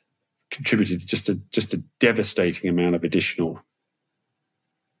contributed just a devastating amount of additional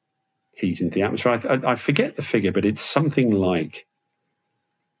heat into the atmosphere. I forget the figure, but it's something like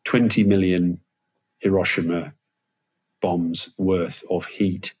 20 million Hiroshima bombs worth of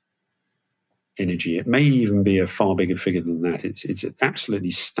heat energy. It may even be a far bigger figure than that. It's an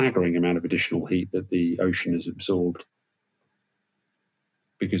absolutely staggering amount of additional heat that the ocean has absorbed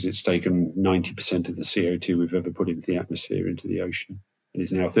because it's taken 90% of the CO2 we've ever put into the atmosphere into the ocean, and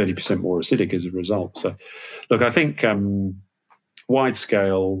is now 30% more acidic as a result. So, look, I think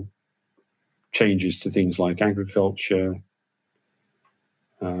wide-scale changes to things like agriculture,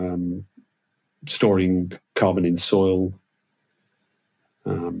 storing carbon in soil.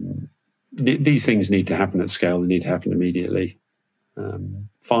 These things need to happen at scale. They need to happen immediately.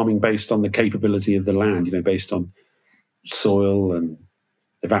 Farming based on the capability of the land, based on soil and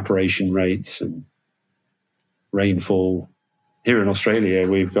evaporation rates and rainfall. Here in Australia,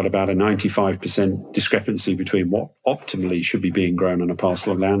 we've got about a 95% discrepancy between what optimally should be being grown on a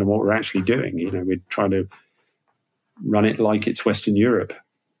parcel of land and what we're actually doing. We're trying to run it like it's Western Europe,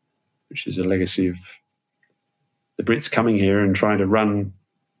 which is a legacy of the Brits coming here and trying to run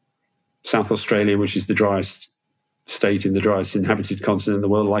South Australia, which is the driest state in the driest inhabited continent in the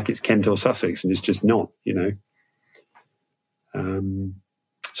world, like it's Kent or Sussex, and it's just not,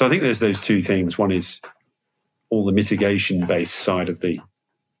 So I think there's those two things. One is all the mitigation-based side of the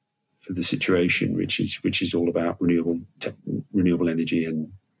situation, which is all about renewable energy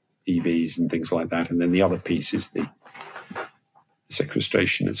and EVs and things like that, and then the other piece is the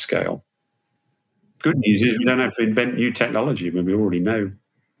sequestration at scale. Good news is we don't have to invent new technology. I mean, we already know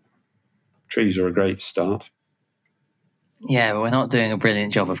trees are a great start. Yeah, but we're not doing a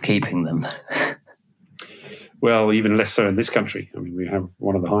brilliant job of keeping them. Well, even less so in this country. I mean, we have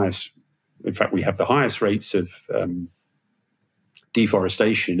one of the highest, in fact, we have the highest rates of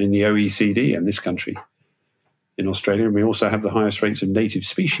deforestation in the OECD in this country, in Australia. And we also have the highest rates of native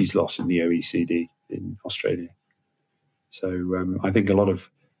species loss in the OECD in Australia. So I think a lot of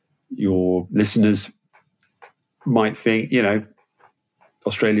your listeners might think,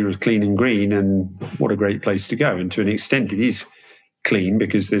 Australia is clean and green and what a great place to go. And to an extent, it is clean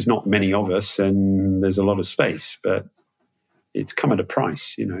because there's not many of us and there's a lot of space, but it's come at a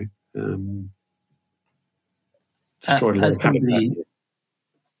price, destroyed a lot of habitat.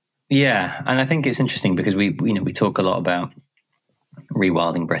 Yeah, and I think it's interesting because we talk a lot about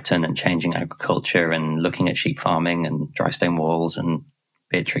rewilding Britain and changing agriculture and looking at sheep farming and dry stone walls and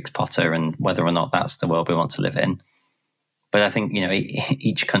Beatrix Potter and whether or not that's the world we want to live in. But I think,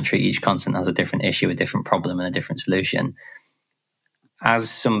 each country, each continent has a different issue, a different problem and a different solution. As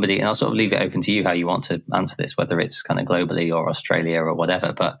somebody, and I'll sort of leave it open to you how you want to answer this, whether it's kind of globally or Australia or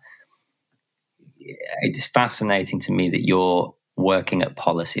whatever, but it's fascinating to me that you're working at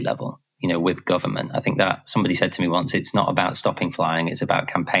policy level, with government. I think that somebody said to me once, it's not about stopping flying, it's about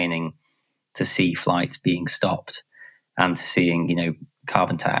campaigning to see flights being stopped and to seeing,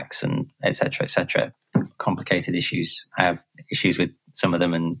 carbon tax and et cetera, complicated issues. I have issues with some of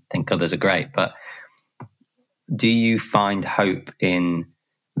them and think others are great, but do you find hope in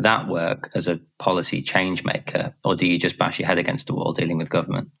that work as a policy change maker, or do you just bash your head against the wall dealing with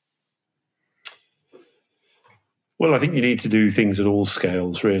government? Well, I think you need to do things at all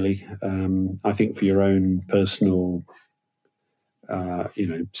scales, really. I think for your own personal,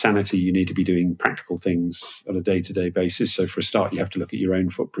 sanity, you need to be doing practical things on a day-to-day basis. So for a start, you have to look at your own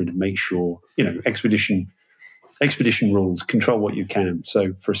footprint and make sure, expedition rules, control what you can.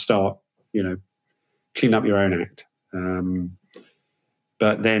 So for a start, clean up your own act.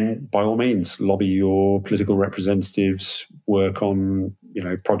 But then, by all means, lobby your political representatives, work on,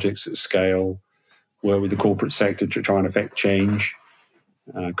 projects at scale, work with the corporate sector to try and affect change.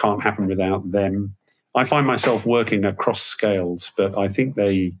 Can't happen without them. I find myself working across scales, but I think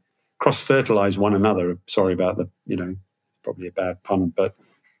they cross-fertilize one another. Sorry about the, probably a bad pun, but,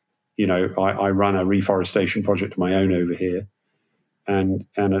 I run a reforestation project of my own over here. And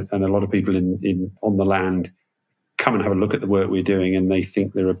a lot of people on the land come and have a look at the work we're doing, and they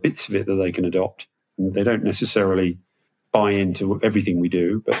think there are bits of it that they can adopt. And they don't necessarily buy into everything we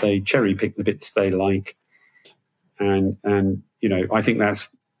do, but they cherry pick the bits they like, and I think that's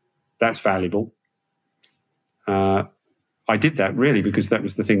valuable. I did that really because that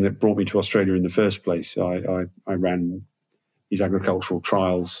was the thing that brought me to Australia in the first place. I ran these agricultural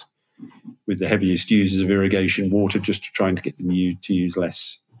trials with the heaviest users of irrigation water, just to trying to get them to use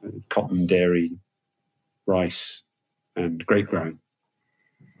less cotton, dairy, rice, and grape growing.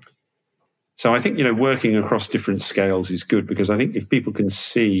 So I think, working across different scales is good, because I think if people can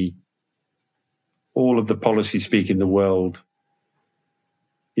see all of the policy speak in the world,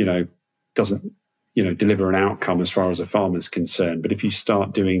 doesn't, deliver an outcome as far as a farmer's concerned. But if you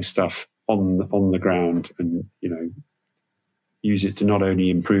start doing stuff on the ground and, use it to not only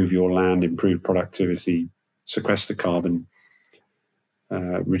improve your land, improve productivity, sequester carbon,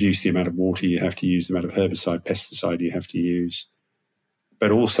 reduce the amount of water you have to use, the amount of herbicide, pesticide you have to use, but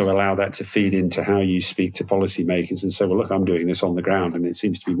also allow that to feed into how you speak to policymakers and say, well, look, I'm doing this on the ground and it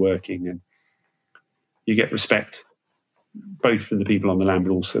seems to be working. And you get respect, both from the people on the land,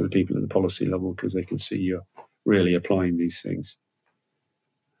 but also the people at the policy level, because they can see you're really applying these things.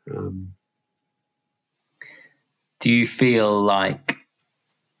 Do you feel like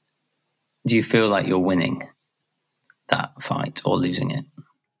you're winning that fight or losing it?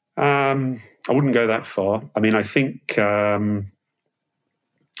 I wouldn't go that far. I mean, I think the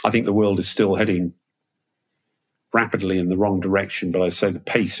world is still heading rapidly in the wrong direction, but I say the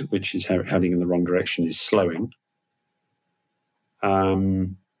pace at which it's heading in the wrong direction is slowing.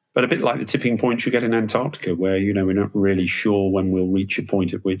 But a bit like the tipping points you get in Antarctica, where, we're not really sure when we'll reach a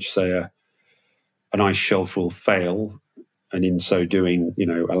point at which, say, an ice shelf will fail, and in so doing,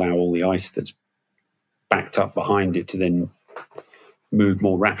 allow all the ice that's backed up behind it to then move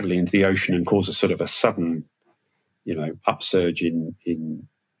more rapidly into the ocean and cause a sort of a sudden, upsurge in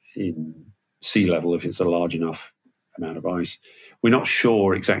sea level if it's a large enough amount of ice. We're not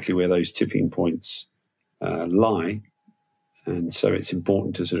sure exactly where those tipping points lie, and so it's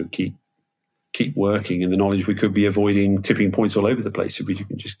important to sort of keep working in the knowledge we could be avoiding tipping points all over the place if we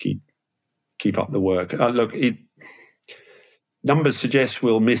can just keep up the work. Look, numbers suggest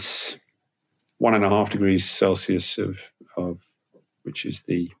we'll miss 1.5 degrees Celsius of which is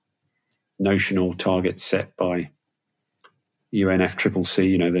the notional target set by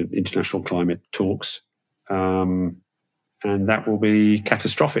UNFCCC, the international climate talks, and that will be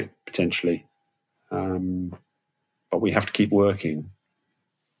catastrophic potentially. But we have to keep working.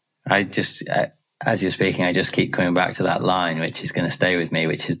 As you're speaking, I just keep coming back to that line, which is going to stay with me,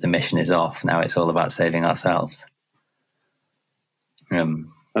 which is the mission is off. Now it's all about saving ourselves.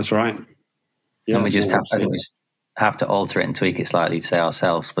 That's right. Yeah, and we have to alter it and tweak it slightly to say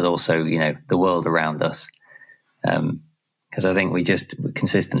ourselves, but also, the world around us. Because I think we just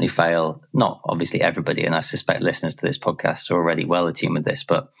consistently fail, not obviously everybody, and I suspect listeners to this podcast are already well attuned with this,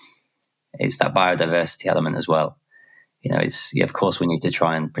 but it's that biodiversity element as well. Of course we need to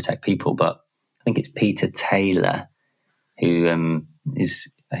try and protect people, but I think it's Peter Taylor who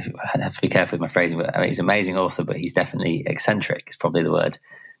is, I have to be careful with my phrasing, but he's an amazing author, but he's definitely eccentric is probably the word.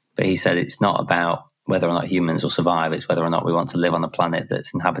 But he said it's not about whether or not humans will survive, it's whether or not we want to live on a planet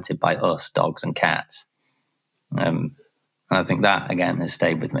that's inhabited by us, dogs and cats. And I think that, again, has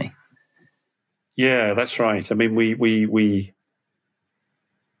stayed with me. Yeah, that's right. I mean, we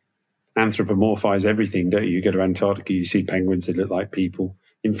anthropomorphize everything, don't you? You go to Antarctica, you see penguins that look like people.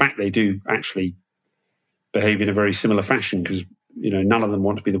 In fact, they do actually behave in a very similar fashion, because, none of them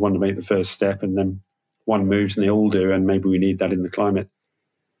want to be the one to make the first step, and then one moves and they all do, and maybe we need that in the climate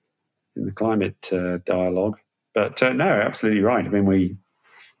dialogue. But no, absolutely right. I mean,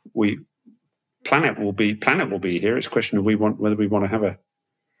 we planet will be here. It's a question of whether we want to have a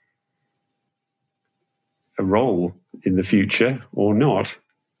role in the future or not.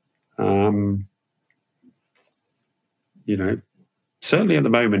 Certainly at the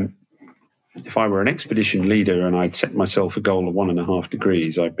moment, if I were an expedition leader and I'd set myself a goal of 1.5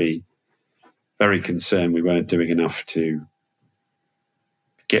 degrees, I'd be very concerned we weren't doing enough to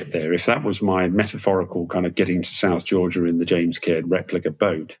get there. If that was my metaphorical kind of getting to South Georgia in the James Caird replica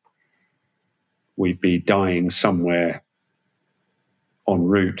boat, we'd be dying somewhere en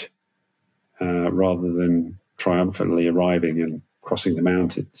route rather than triumphantly arriving and crossing the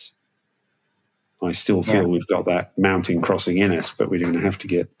mountains. I still feel we've got that mountain crossing in us, but we're going to have to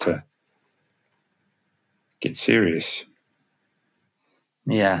get serious.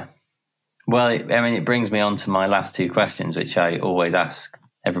 Yeah. Well, it brings me on to my last two questions, which I always ask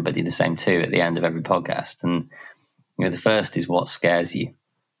everybody the same two at the end of every podcast. And the first is, what scares you?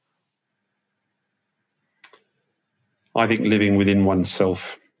 I think living within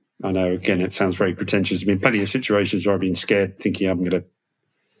oneself I know, again, it sounds very pretentious. There's been plenty of situations where I've been scared, thinking I'm not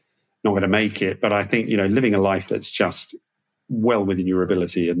going to make it. But I think, living a life that's just well within your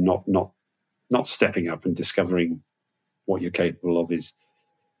ability and not stepping up and discovering what you're capable of is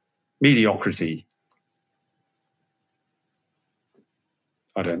mediocrity.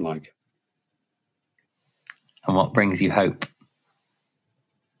 I don't like. And what brings you hope?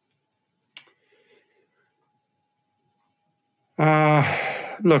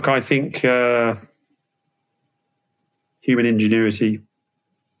 Look, I think human ingenuity.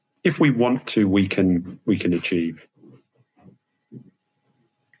 If we want to, we can achieve.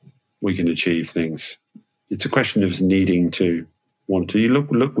 We can achieve things. It's a question of needing to want to. You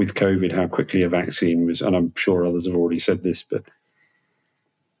look with COVID how quickly a vaccine was, and I'm sure others have already said this, but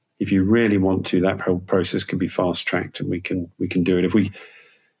if you really want to, that whole process can be fast tracked, and we can do it. If we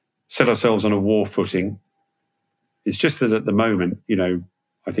set ourselves on a war footing, it's just that at the moment,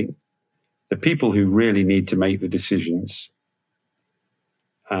 I think the people who really need to make the decisions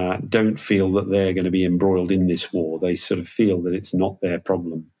don't feel that they're going to be embroiled in this war. They sort of feel that it's not their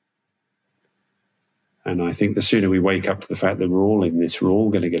problem. And I think the sooner we wake up to the fact that we're all in this, we're all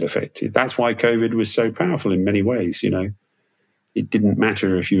going to get affected. That's why COVID was so powerful in many ways. It didn't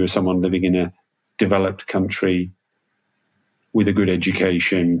matter if you were someone living in a developed country with a good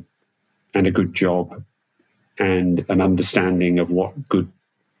education and a good job and an understanding of what good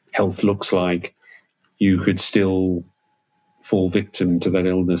health looks like. You could still fall victim to that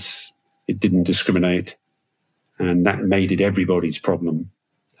illness. It didn't discriminate, and that made it everybody's problem.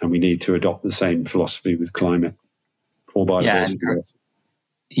 And we need to adopt the same philosophy with climate or biodiversity.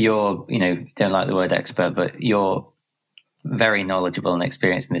 You're, don't like the word expert, but you're very knowledgeable and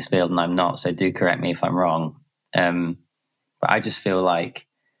experienced in this field, and I'm not, so do correct me if I'm wrong. But I just feel like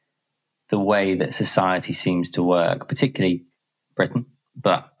the way that society seems to work, particularly Britain,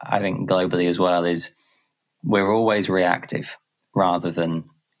 but I think globally as well, is we're always reactive rather than,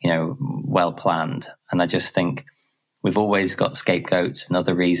 well planned. And I just think we've always got scapegoats and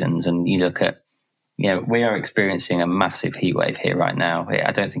other reasons. And you look at, we are experiencing a massive heat wave here right now.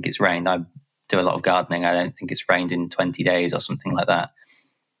 I don't think it's rained. I do a lot of gardening. I don't think it's rained in 20 days or something like that.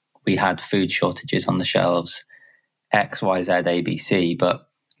 We had food shortages on the shelves, X, Y, Z, A, B, C, but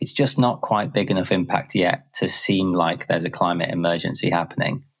it's just not quite big enough impact yet to seem like there's a climate emergency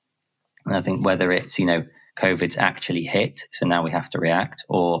happening. And I think whether it's, COVID's actually hit, so now we have to react,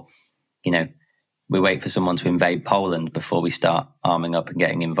 or, we wait for someone to invade Poland before we start arming up and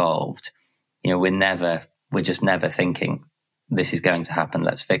getting involved. We're just never thinking this is going to happen,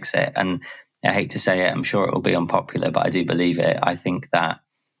 let's fix it. And I hate to say it, I'm sure it will be unpopular, but I do believe it. I think that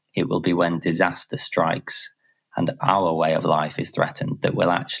it will be when disaster strikes and our way of life is threatened that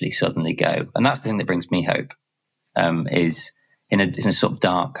we'll actually suddenly go. And that's the thing that brings me hope, is in a sort of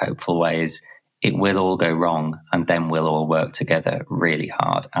dark, hopeful way, is it will all go wrong and then we'll all work together really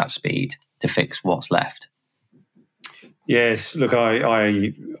hard at speed to fix what's left. Yes, look,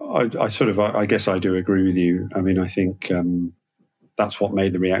 I guess I do agree with you. I mean, I think that's what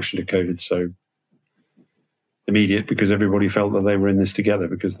made the reaction to COVID so immediate, because everybody felt that they were in this together,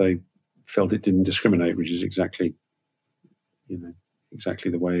 because they felt it didn't discriminate, which is exactly the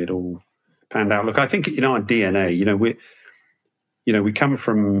way it all panned out. Look, I think in our DNA,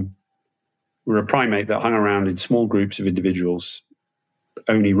 we're a primate that hung around in small groups of individuals,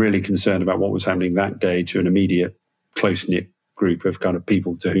 only really concerned about what was happening that day to an immediate, close-knit group of kind of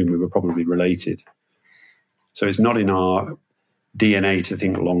people to whom we were probably related. So it's not in our DNA to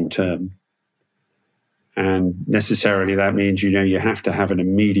think long-term. And necessarily that means, you have to have an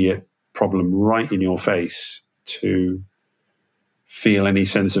immediate problem right in your face to feel any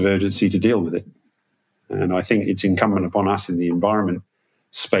sense of urgency to deal with it. And I think it's incumbent upon us in the environment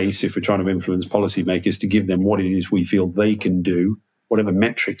space, if we're trying to influence policymakers, to give them what it is we feel they can do, whatever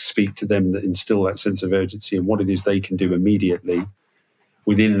metrics speak to them that instill that sense of urgency, and what it is they can do immediately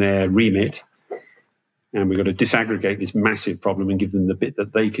within their remit. And we've got to disaggregate this massive problem and give them the bit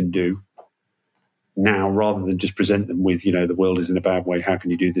that they can do now, rather than just present them with, the world is in a bad way, how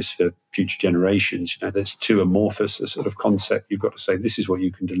can you do this for future generations? That's too amorphous a sort of concept. You've got to say, this is what you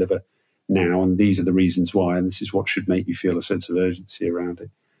can deliver now, and these are the reasons why, and this is what should make you feel a sense of urgency around it.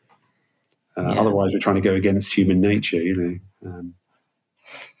 Otherwise, we're trying to go against human nature.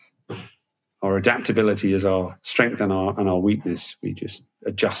 Our adaptability is our strength and our weakness. We just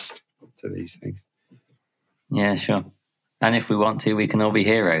adjust to these things. Yeah, sure. And if we want to, we can all be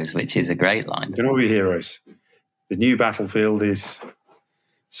heroes, which is a great line. We can all be heroes. The new battlefield is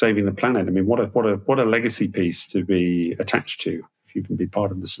saving the planet. I mean, what a legacy piece to be attached to if you can be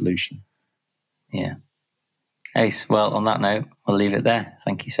part of the solution. Yeah. Ace. Well, on that note, we'll leave it there.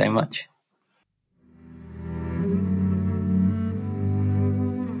 Thank you so much.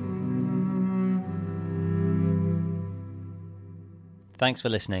 Thanks for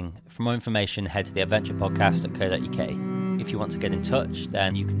listening. For more information, head to theadventurepodcast.co.uk. If you want to get in touch,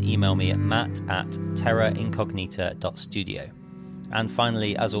 then you can email me at matt@terraincognita.studio. And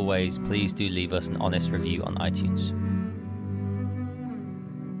finally, as always, please do leave us an honest review on iTunes.